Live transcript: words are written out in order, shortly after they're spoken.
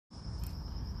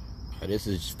This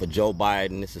is for Joe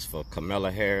Biden. This is for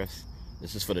Kamala Harris.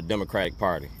 This is for the Democratic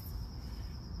Party.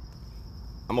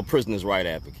 I'm a prisoner's right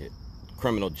advocate,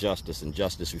 criminal justice and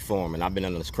justice reform, and I've been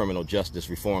under this criminal justice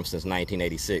reform since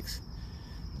 1986.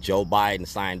 Joe Biden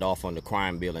signed off on the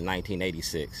crime bill in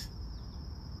 1986.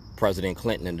 President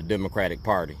Clinton and the Democratic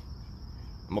Party.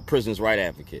 I'm a prisoner's right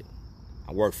advocate.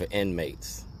 I work for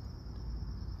inmates.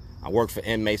 I work for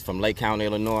inmates from Lake County,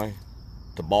 Illinois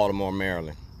to Baltimore,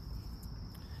 Maryland.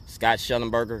 Scott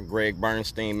Shellenberger, Greg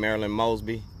Bernstein, Marilyn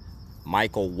Mosby,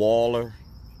 Michael Waller,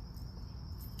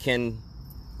 Ken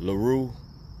LaRue,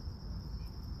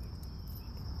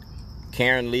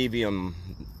 Karen Levy, and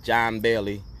John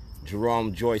Bailey,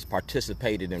 Jerome Joyce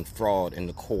participated in fraud in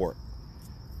the court.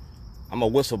 I'm a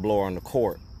whistleblower in the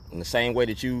court. In the same way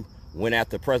that you went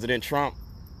after President Trump,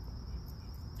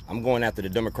 I'm going after the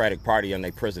Democratic Party and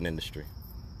their prison industry.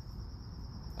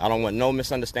 I don't want no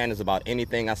misunderstandings about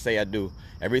anything I say I do.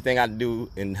 Everything I do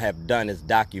and have done is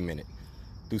documented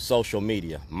through social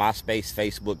media, MySpace,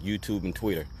 Facebook, YouTube, and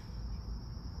Twitter.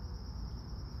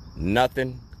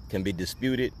 Nothing can be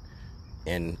disputed,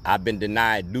 and I've been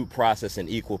denied due process and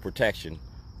equal protection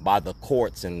by the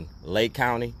courts in Lake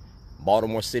County,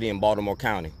 Baltimore City, and Baltimore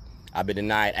County. I've been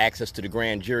denied access to the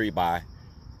grand jury by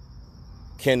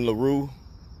Ken LaRue,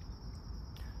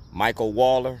 Michael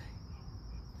Waller.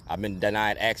 I've been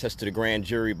denied access to the grand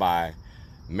jury by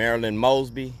Marilyn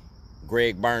Mosby,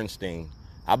 Greg Bernstein.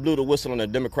 I blew the whistle on the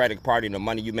Democratic Party and the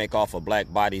money you make off of black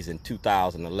bodies in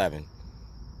 2011.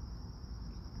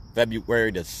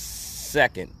 February the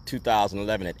 2nd,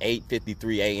 2011 at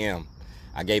 8:53 a.m.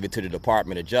 I gave it to the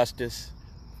Department of Justice.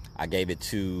 I gave it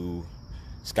to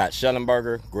Scott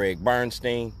Shellenberger, Greg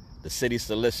Bernstein, the city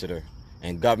solicitor,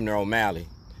 and Governor O'Malley.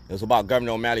 It was about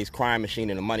Governor O'Malley's crime machine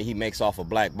and the money he makes off of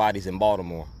black bodies in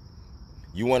Baltimore.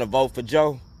 You want to vote for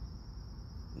Joe?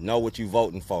 Know what you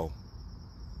voting for.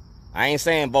 I ain't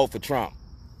saying vote for Trump.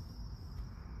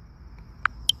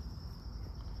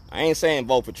 I ain't saying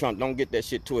vote for Trump. Don't get that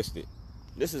shit twisted.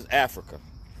 This is Africa.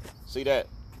 See that?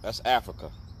 That's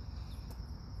Africa.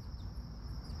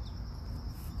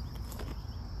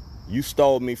 You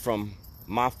stole me from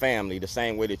my family the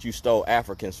same way that you stole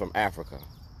Africans from Africa.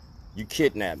 You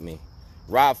kidnapped me.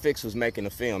 Rob Fix was making a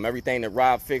film. Everything that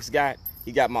Rob Fix got,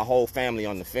 he got my whole family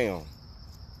on the film.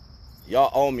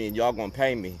 Y'all owe me and y'all gonna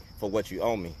pay me for what you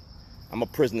owe me. I'm a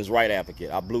prisoner's right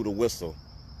advocate. I blew the whistle.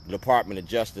 The Department of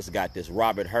Justice got this.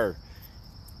 Robert Hur.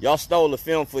 Y'all stole the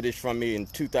film footage from me in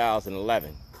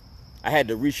 2011. I had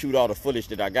to reshoot all the footage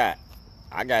that I got.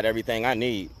 I got everything I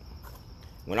need.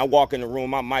 When I walk in the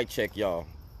room, I mic check y'all.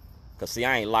 Because see,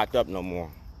 I ain't locked up no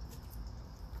more.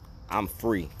 I'm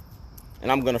free.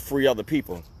 And I'm going to free other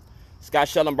people. Scott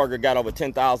Shellenberger got over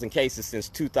 10,000 cases since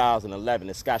 2011.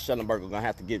 And Scott Shellenberger going to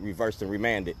have to get reversed and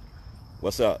remanded.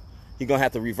 What's up? He going to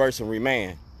have to reverse and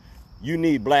remand. You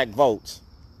need black votes.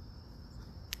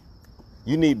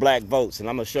 You need black votes, and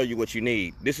I'm going to show you what you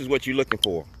need. This is what you're looking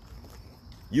for.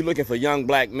 You're looking for young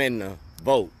black men to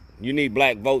vote. You need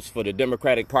black votes for the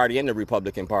Democratic Party and the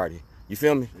Republican Party. You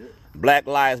feel me? Yeah. Black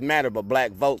lives matter, but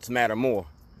black votes matter more.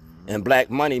 And black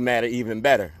money matter even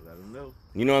better. Let them know.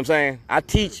 You know what I'm saying? I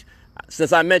teach,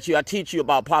 since I met you, I teach you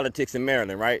about politics in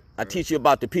Maryland, right? I teach you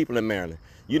about the people in Maryland.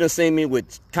 You done seen me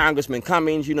with Congressman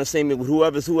Cummings. You done seen me with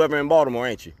whoever in Baltimore,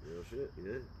 ain't you? Real shit,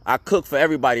 yeah. I cook for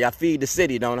everybody. I feed the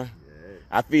city, don't I?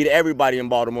 I feed everybody in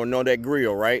Baltimore, know that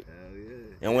grill, right? Hell yeah.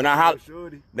 And when I holler,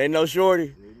 they know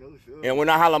Shorty. They know Shorty. And when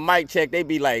I holler MicCheck, they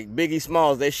be like Biggie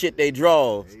Smalls. They shit they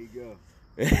draws. There you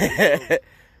go.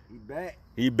 He back.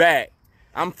 He back.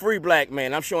 I'm free black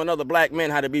man. I'm showing other black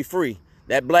men how to be free.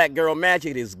 That black girl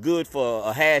magic is good for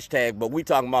a hashtag, but we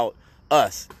talking about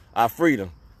us, our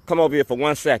freedom. Come over here for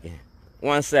 1 second.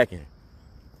 1 second.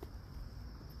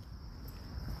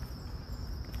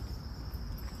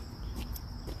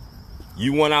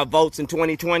 You want our votes in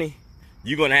 2020?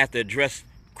 You're going to have to address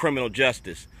criminal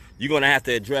justice. You're going to have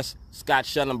to address Scott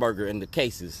Shellenberger in the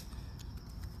cases.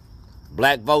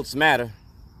 Black votes matter.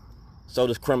 So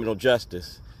does criminal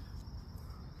justice.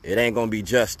 It ain't going to be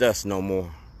just us no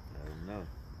more. No.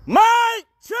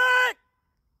 MicCheck!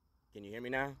 Can you hear me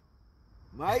now?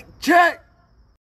 MicCheck!